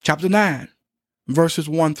chapter 9, verses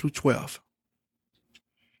 1 through 12.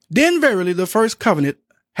 Then verily the first covenant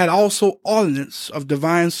had also ordinance of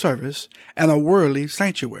divine service and a worldly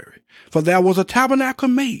sanctuary. For there was a tabernacle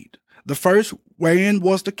made, the first wherein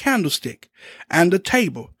was the candlestick, and the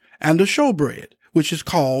table, and the showbread, which is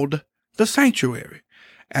called the sanctuary.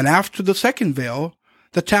 And after the second veil,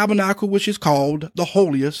 the tabernacle which is called the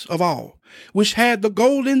holiest of all, which had the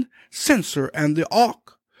golden censer and the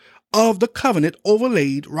ark of the covenant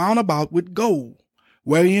overlaid round about with gold,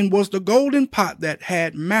 wherein was the golden pot that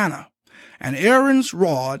had manna, and Aaron's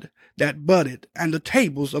rod that budded, and the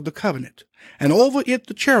tables of the covenant, and over it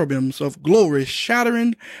the cherubims of glory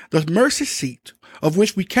shadowing the mercy seat, of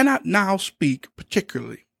which we cannot now speak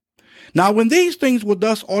particularly. Now when these things were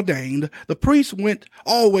thus ordained, the priest went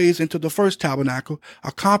always into the first tabernacle,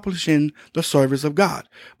 accomplishing the service of God.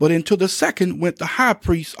 But into the second went the high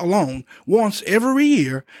priest alone, once every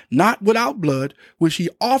year, not without blood, which he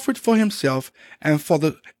offered for himself and for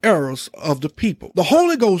the errors of the people. The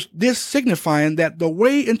Holy Ghost, this signifying that the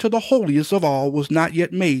way into the holiest of all was not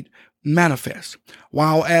yet made manifest,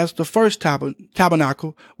 while as the first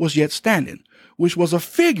tabernacle was yet standing, which was a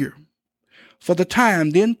figure for the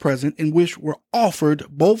time then present, in which were offered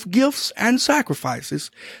both gifts and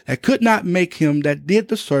sacrifices that could not make him that did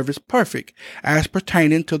the service perfect, as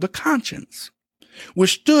pertaining to the conscience,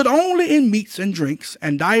 which stood only in meats and drinks,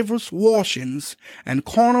 and divers washings and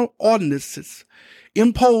carnal ordinances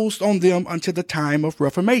imposed on them until the time of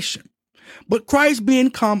Reformation. But Christ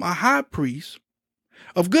being come a high priest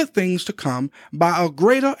of good things to come, by a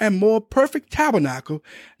greater and more perfect tabernacle,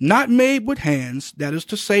 not made with hands, that is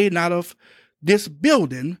to say, not of this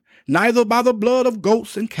building, neither by the blood of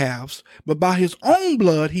goats and calves, but by his own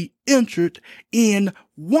blood he entered in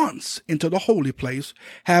once into the holy place,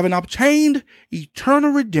 having obtained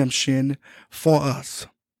eternal redemption for us.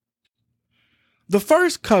 The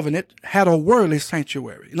first covenant had a worldly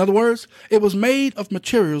sanctuary. In other words, it was made of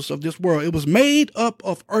materials of this world. It was made up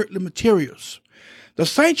of earthly materials. The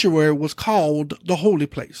sanctuary was called the holy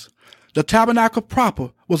place. The tabernacle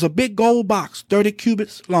proper was a big gold box, 30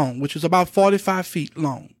 cubits long, which is about 45 feet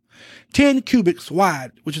long, 10 cubits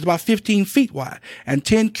wide, which is about 15 feet wide, and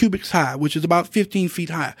 10 cubits high, which is about 15 feet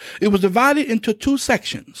high. It was divided into two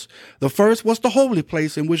sections. The first was the holy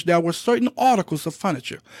place, in which there were certain articles of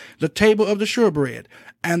furniture, the table of the showbread,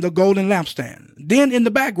 and the golden lampstand. Then in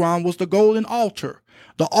the background was the golden altar,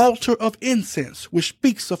 the altar of incense, which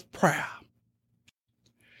speaks of prayer.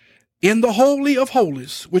 In the Holy of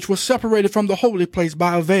Holies, which was separated from the holy place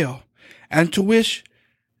by a veil, and to which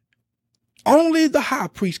only the high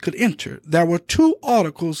priest could enter, there were two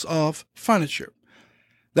articles of furniture.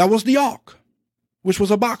 There was the ark, which was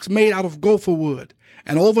a box made out of gopher wood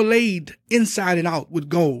and overlaid inside and out with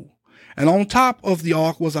gold. And on top of the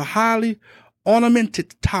ark was a highly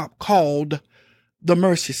ornamented top called the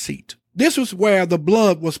mercy seat. This was where the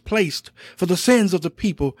blood was placed for the sins of the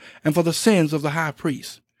people and for the sins of the high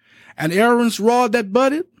priest. And Aaron's rod that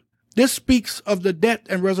budded, this speaks of the death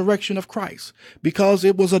and resurrection of Christ, because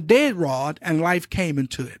it was a dead rod and life came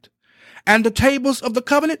into it. And the tables of the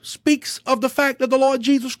covenant speaks of the fact that the Lord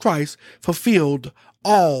Jesus Christ fulfilled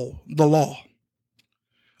all the law,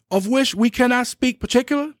 of which we cannot speak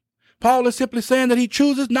particular. Paul is simply saying that he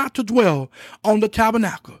chooses not to dwell on the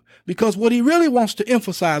tabernacle, because what he really wants to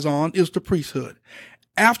emphasize on is the priesthood.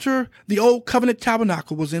 After the old covenant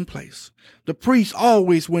tabernacle was in place, the priest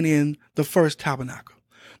always went in the first tabernacle.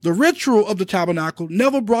 The ritual of the tabernacle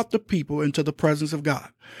never brought the people into the presence of God.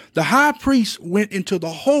 The high priest went into the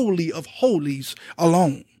Holy of Holies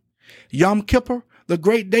alone. Yom Kippur, the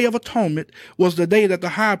great day of atonement, was the day that the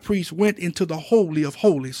high priest went into the Holy of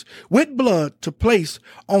Holies with blood to place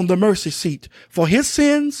on the mercy seat for his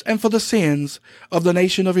sins and for the sins of the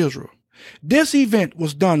nation of Israel. This event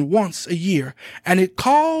was done once a year, and it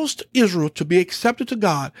caused Israel to be accepted to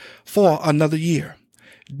God for another year.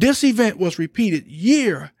 This event was repeated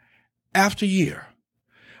year after year.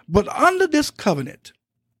 But under this covenant,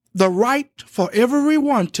 the right for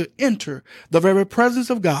everyone to enter the very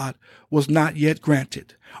presence of God was not yet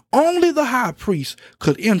granted. Only the high priest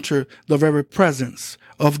could enter the very presence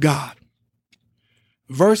of God.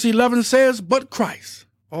 Verse 11 says, but Christ.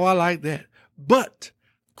 Oh, I like that. But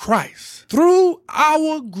Christ, through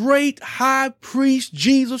our great high priest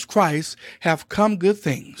Jesus Christ, have come good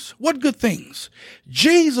things. What good things?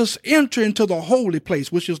 Jesus entered into the holy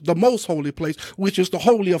place, which is the most holy place, which is the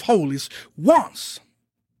Holy of Holies, once.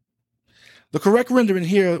 The correct rendering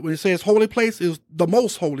here, when it says holy place, is the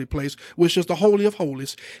most holy place, which is the Holy of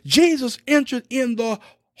Holies. Jesus entered in the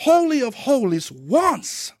Holy of Holies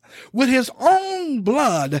once with his own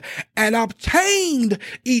blood and obtained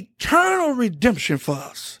eternal redemption for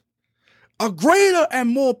us. A greater and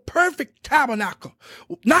more perfect tabernacle,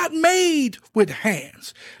 not made with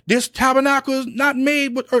hands. This tabernacle is not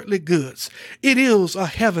made with earthly goods. It is a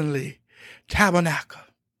heavenly tabernacle.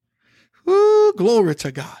 Ooh, glory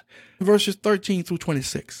to God. Verses 13 through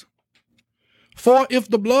 26. For if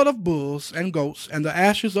the blood of bulls and goats and the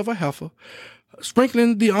ashes of a heifer,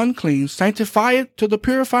 sprinkling the unclean, sanctify it to the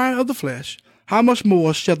purifying of the flesh, how much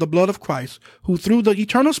more shall the blood of Christ, who through the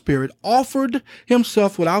eternal Spirit offered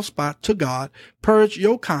himself without spot to God, purge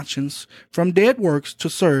your conscience from dead works to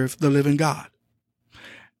serve the living God?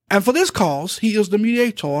 And for this cause he is the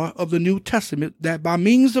mediator of the New Testament, that by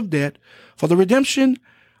means of death, for the redemption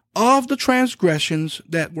of the transgressions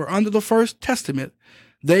that were under the first testament,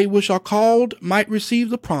 they which are called might receive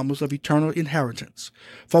the promise of eternal inheritance.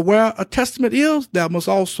 For where a testament is, there must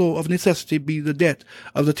also of necessity be the death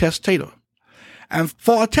of the testator. And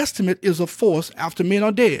for a testament is of force after men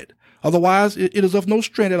are dead. Otherwise it is of no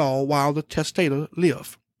strength at all while the testator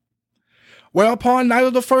live. Whereupon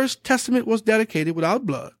neither the first testament was dedicated without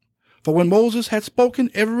blood. For when Moses had spoken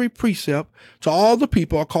every precept to all the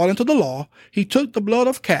people according to the law, he took the blood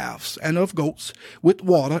of calves and of goats with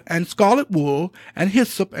water and scarlet wool and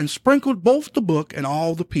hyssop and sprinkled both the book and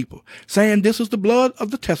all the people, saying, This is the blood of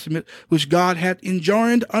the testament which God hath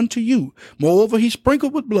enjoined unto you. Moreover, he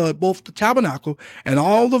sprinkled with blood both the tabernacle and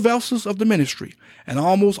all the vessels of the ministry. And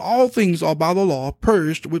almost all things are by the law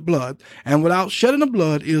purged with blood, and without shedding of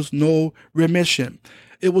blood is no remission.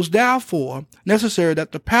 It was therefore necessary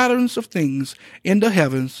that the patterns of things in the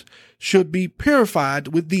heavens should be purified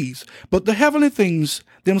with these, but the heavenly things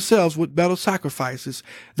themselves with better sacrifices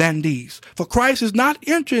than these. For Christ is not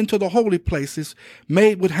entered into the holy places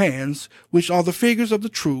made with hands, which are the figures of the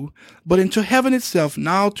true, but into heaven itself,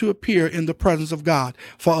 now to appear in the presence of God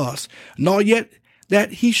for us, nor yet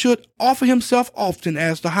that he should offer himself often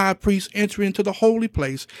as the high priest enter into the holy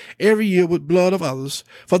place every year with blood of others.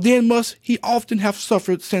 For then must he often have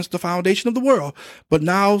suffered since the foundation of the world. But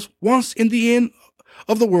now, once in the end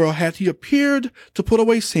of the world, hath he appeared to put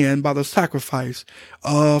away sin by the sacrifice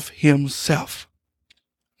of himself.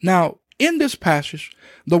 Now, in this passage,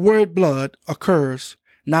 the word blood occurs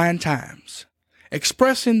 9 times,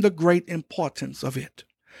 expressing the great importance of it.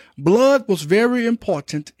 Blood was very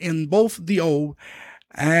important in both the Old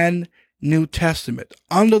and New Testament.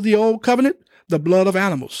 Under the Old Covenant, the blood of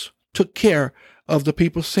animals took care of the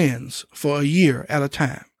people's sins for a year at a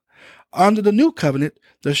time. Under the New Covenant,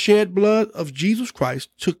 the shed blood of Jesus Christ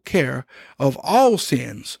took care of all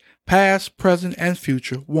sins, past, present, and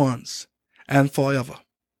future, once and forever.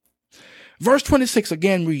 Verse 26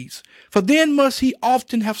 again reads, For then must he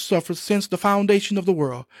often have suffered since the foundation of the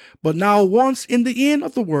world. But now once in the end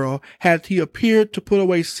of the world hath he appeared to put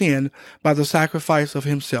away sin by the sacrifice of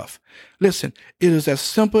himself. Listen, it is as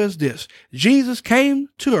simple as this. Jesus came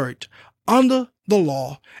to earth under the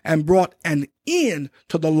law and brought an end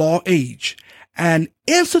to the law age and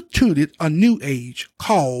instituted a new age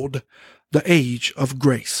called the age of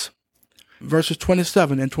grace. Verses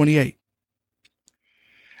 27 and 28.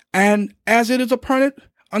 And as it is appointed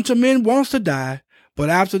unto men once to die, but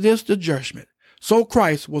after this the judgment, so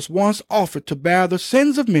Christ was once offered to bear the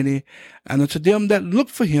sins of many, and unto them that look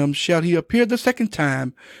for him shall he appear the second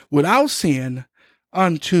time without sin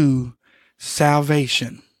unto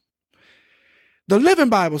salvation. The Living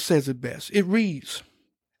Bible says it best. It reads,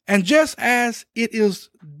 And just as it is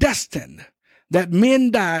destined that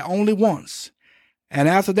men die only once, and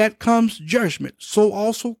after that comes judgment, so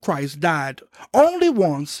also Christ died only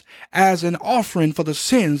once as an offering for the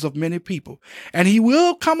sins of many people. And he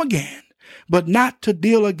will come again, but not to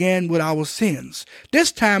deal again with our sins.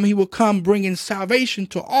 This time he will come bringing salvation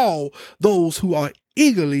to all those who are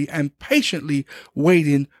eagerly and patiently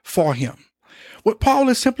waiting for him. What Paul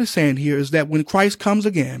is simply saying here is that when Christ comes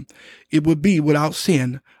again, it will be without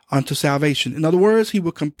sin unto salvation. In other words, he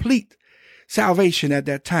will complete salvation at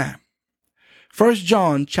that time. 1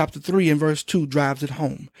 John chapter 3 and verse 2 drives it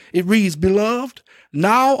home. It reads, Beloved,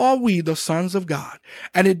 now are we the sons of God,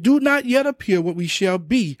 and it do not yet appear what we shall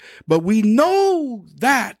be, but we know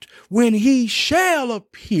that when he shall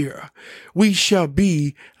appear, we shall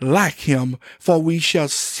be like him, for we shall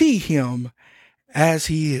see him as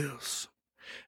he is.